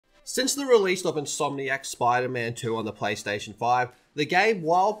Since the release of Insomniac Spider-Man 2 on the PlayStation 5, the game,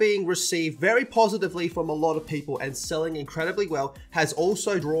 while being received very positively from a lot of people and selling incredibly well, has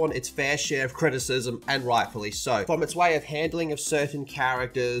also drawn its fair share of criticism, and rightfully so. From its way of handling of certain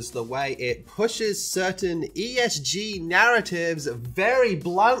characters, the way it pushes certain ESG narratives very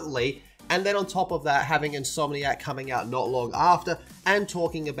bluntly, and then on top of that, having Insomniac coming out not long after and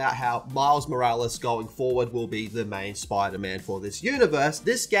talking about how Miles Morales going forward will be the main Spider-Man for this universe,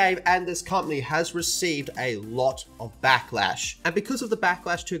 this game and this company has received a lot of backlash. And because of the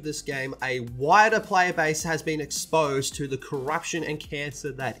backlash to this game, a wider player base has been exposed to the corruption and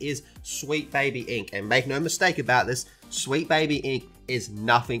cancer that is Sweet Baby Inc. And make no mistake about this, Sweet Baby Inc. is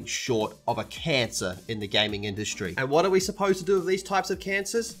nothing short of a cancer in the gaming industry. And what are we supposed to do with these types of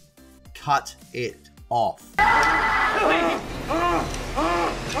cancers? Cut it off.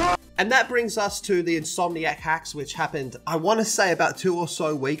 And that brings us to the Insomniac hacks, which happened, I want to say, about 2 or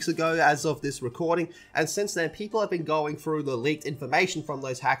so weeks ago as of this recording. And since then, people have been going through the leaked information from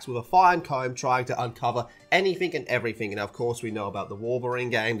those hacks with a fine comb, trying to uncover anything and everything. And of course, we know about the Wolverine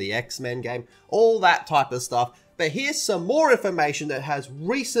game, the X-Men game, all that type of stuff. But here's some more information that has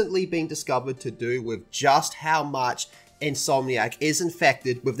recently been discovered to do with just how much Insomniac is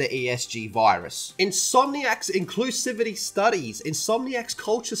infected with the ESG virus. Insomniac's inclusivity studies, Insomniac's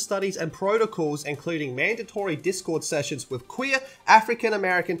culture studies and protocols, including mandatory Discord sessions with queer, African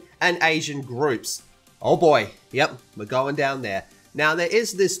American, and Asian groups. Oh boy, yep, we're going down there. Now there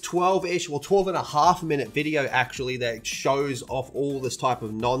is this 12-ish, well 12.5 minute video actually that shows off all this type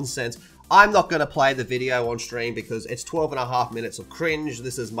of nonsense. I'm not going to play the video on stream because it's 12.5 minutes of cringe.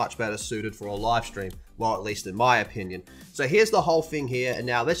 This is much better suited for a live stream. Well, at least in my opinion. So here's the whole thing here. And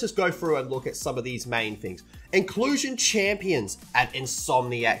now let's just go through and look at some of these main things. Inclusion champions at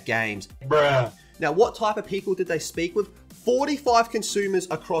Insomniac Games. Bruh. Now, what type of people did they speak with? 45 consumers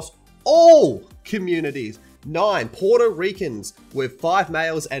across all communities. 9 Puerto Ricans with 5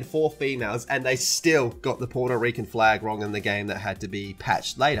 males and 4 females, and they still got the Puerto Rican flag wrong in the game that had to be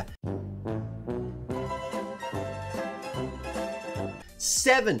patched later.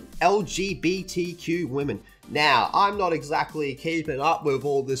 7 LGBTQ women. Now, I'm not exactly keeping up with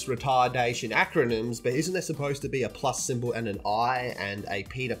all this retardation acronyms, but isn't there supposed to be a plus symbol and an I and a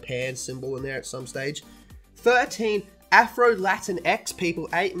Peter Pan symbol in there at some stage? 13 Afro-Latinx people,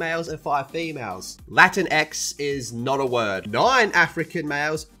 8 males and 5 females. Latinx is not a word. 9 African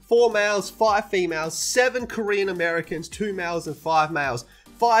males, 4 males, 5 females, 7 Korean Americans, 2 males and 5 males.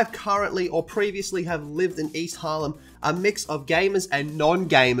 5 currently or previously have lived in East Harlem, a mix of gamers and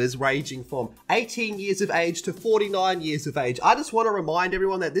non-gamers ranging from 18 years of age to 49 years of age. I just want to remind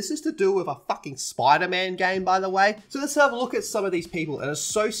everyone that this is to do with a fucking Spider-Man game, by the way. So let's have a look at some of these people. An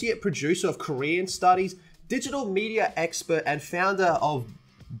associate producer of Korean studies, digital media expert and founder of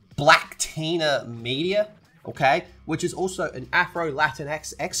Black Tina Media, okay, which is also an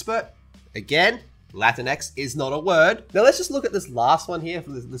Afro-Latinx expert. Again, Latinx is not a word. Now let's just look at this last one here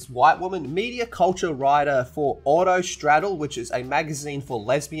for this white woman, media culture writer for Autostraddle, which is a magazine for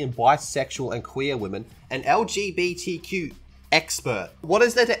lesbian, bisexual, and queer women, an LGBTQ expert. What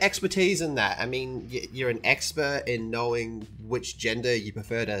is there to expertise in that? I mean, you're an expert in knowing which gender you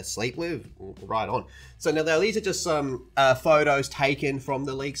prefer to sleep with? Right on. So now these are just some photos taken from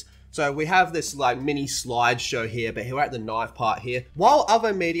the leaks. So we have this like mini slideshow here, but we're at the knife part here. While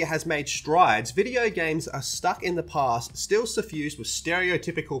other media has made strides, video games are stuck in the past, still suffused with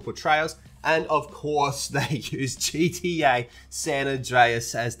stereotypical portrayals, and of course they use GTA San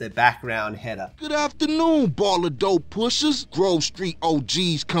Andreas as their background header. Good afternoon, ball of dope pushers. Grove Street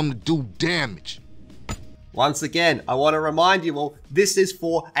OGs come to do damage. Once again, I want to remind you all, this is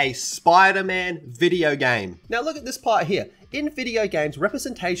for a Spider-Man video game. Now look at this part here. In video games,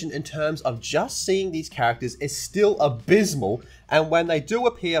 representation in terms of just seeing these characters is still abysmal, and when they do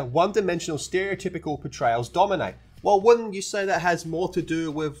appear, one-dimensional stereotypical portrayals dominate. Well, wouldn't you say that has more to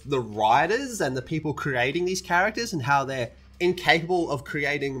do with the writers and the people creating these characters and how they're incapable of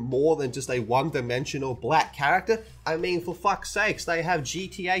creating more than just a one-dimensional black character? I mean, for fuck's sakes, they have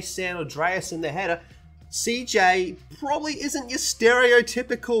GTA San Andreas in their header. CJ probably isn't your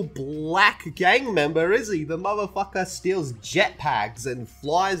stereotypical black gang member, is he? The motherfucker steals jetpacks and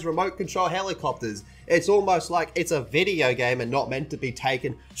flies remote control helicopters. It's almost like it's a video game and not meant to be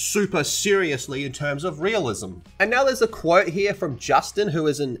taken super seriously in terms of realism. And now there's a quote here from Justin, who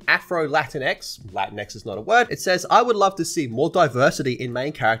is an Afro-Latinx. Latinx is not a word. It says, "I would love to see more diversity in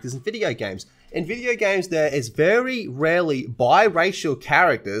main characters in video games. In video games, there is very rarely biracial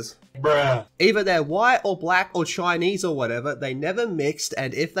characters. Bruh. Either they're white or black or Chinese or whatever, they never mixed,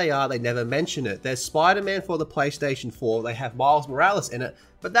 and if they are, they never mention it. There's Spider-Man for the PlayStation 4, they have Miles Morales in it,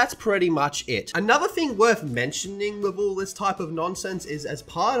 But that's pretty much it. Another thing worth mentioning with all this type of nonsense is, as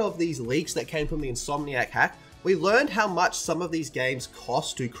part of these leaks that came from the Insomniac hack, we learned how much some of these games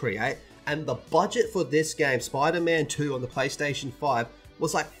cost to create, and the budget for this game, Spider-Man 2 on the PlayStation 5,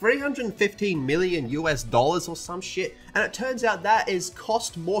 was like $315 million US or some shit, and it turns out that is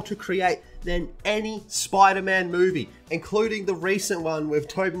cost more to create than any Spider-Man movie, including the recent one with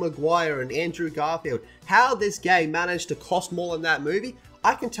Tobey Maguire and Andrew Garfield. How this game managed to cost more than that movie,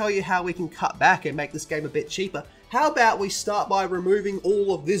 I can tell you how we can cut back and make this game a bit cheaper. How about we start by removing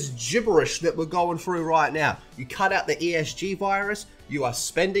all of this gibberish that we're going through right now? You cut out the ESG virus, you are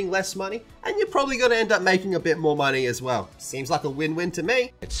spending less money, and you're probably going to end up making a bit more money as well. Seems like a win-win to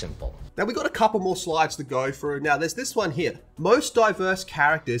me. It's simple. Now we got a couple more slides to go through. Now there's this one here. Most diverse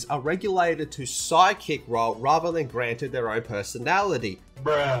characters are regulated to sidekick role rather than granted their own personality.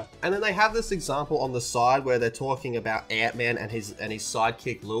 Bruh. And then they have this example on the side where they're talking about Ant-Man and his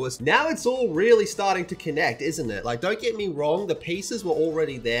sidekick Lewis. Now it's all really starting to connect, isn't it? Like, don't get me wrong, the pieces were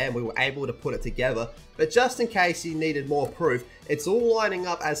already there and we were able to put it together. But just in case you needed more proof, it's all lining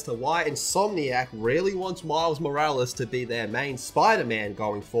up as to why Insomniac really wants Miles Morales to be their main Spider-Man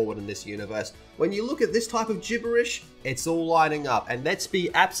going forward in this universe. When you look at this type of gibberish, it's all lining up. And let's be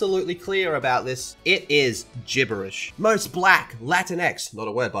absolutely clear about this. It is gibberish. Most Black, Latinx, not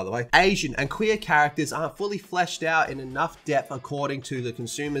a word by the way, Asian and queer characters aren't fully fleshed out in enough depth according to the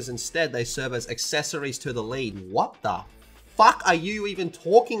consumers. Instead, they serve as accessories to the lead. What the fuck are you even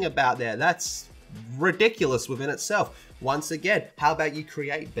talking about there? That's ridiculous within itself. Once again, how about you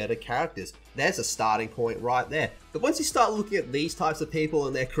create better characters? There's a starting point right there. But once you start looking at these types of people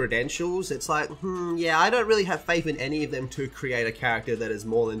and their credentials, it's like, yeah, I don't really have faith in any of them to create a character that is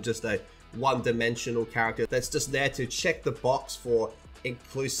more than just a one-dimensional character that's just there to check the box for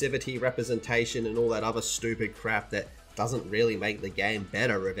inclusivity, representation, and all that other stupid crap that doesn't really make the game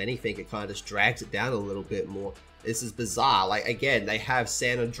better. If anything, it kind of just drags it down a little bit more. This is bizarre. Like, again, they have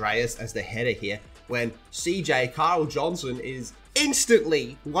San Andreas as the header here, when CJ, Carl Johnson, is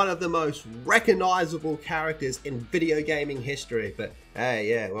instantly one of the most recognizable characters in video gaming history. But hey,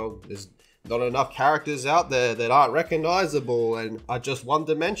 yeah, well, there's not enough characters out there that aren't recognizable and are just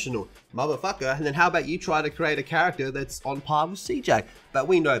one-dimensional, motherfucker. And then how about you try to create a character that's on par with CJ? But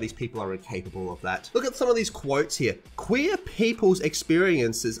we know these people are incapable of that. Look at some of these quotes here. Queer people's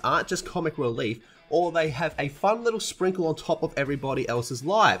experiences aren't just comic relief, or they have a fun little sprinkle on top of everybody else's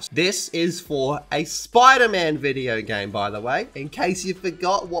lives. This is for a Spider-Man video game, by the way, in case you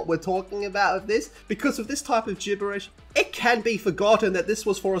forgot what we're talking about with this. Because of this type of gibberish, it can be forgotten that this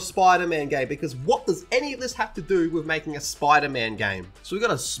was for a Spider-Man game, because what does any of this have to do with making a Spider-Man game? So we've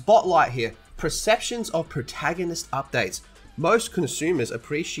got a spotlight here. Perceptions of protagonist updates. Most consumers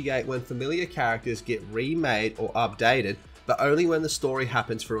appreciate when familiar characters get remade or updated, but only when the story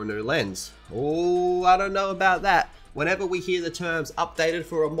happens through a new lens. Oh, I don't know about that. Whenever we hear the terms updated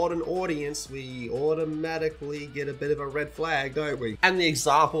for a modern audience, we automatically get a bit of a red flag, don't we? And the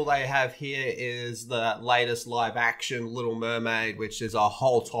example they have here is the latest live action Little Mermaid, which is a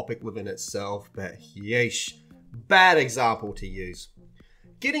whole topic within itself, but yeesh, bad example to use.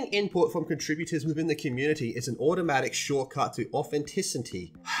 Getting input from contributors within the community is an automatic shortcut to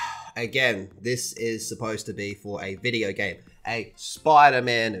authenticity. Again, this is supposed to be for a video game, a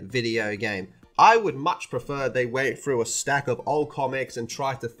Spider-Man video game. I would much prefer they went through a stack of old comics and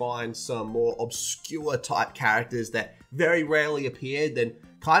tried to find some more obscure type characters that very rarely appeared, then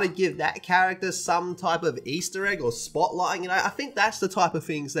kind of give that character some type of Easter egg or spotlight. You know, I think that's the type of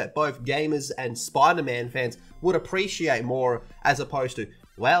things that both gamers and Spider-Man fans would appreciate more, as opposed to,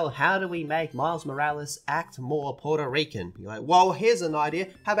 well, how do we make Miles Morales act more Puerto Rican? You're like, well, here's an idea.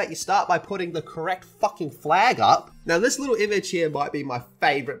 How about you start by putting the correct fucking flag up? Now, this little image here might be my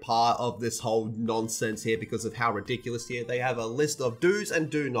favorite part of this whole nonsense here because of how ridiculous here. They have a list of do's and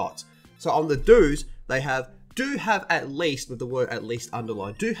do nots. So on the do's, they have, do have at least, with the word at least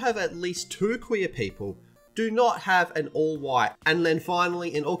underlined, do have at least 2 queer people, do not have an all white, and then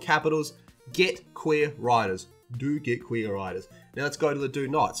finally, in all capitals, get queer writers. Do get queer writers. Now let's go to the do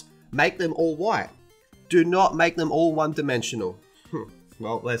nots. Make them all white. Do not make them all one-dimensional.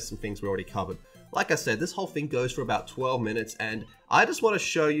 Well, there's some things we already covered. Like I said, this whole thing goes for about 12 minutes, and I just want to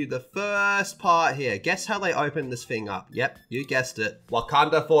show you the first part here. Guess how they open this thing up? Yep, you guessed it.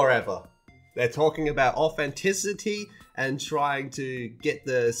 Wakanda forever. They're talking about authenticity and trying to get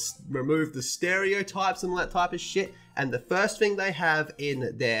remove the stereotypes and all that type of shit. And the first thing they have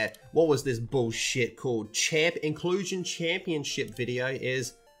in their, what was this bullshit called, Inclusion Championship video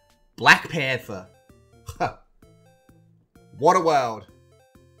is Black Panther. What a world.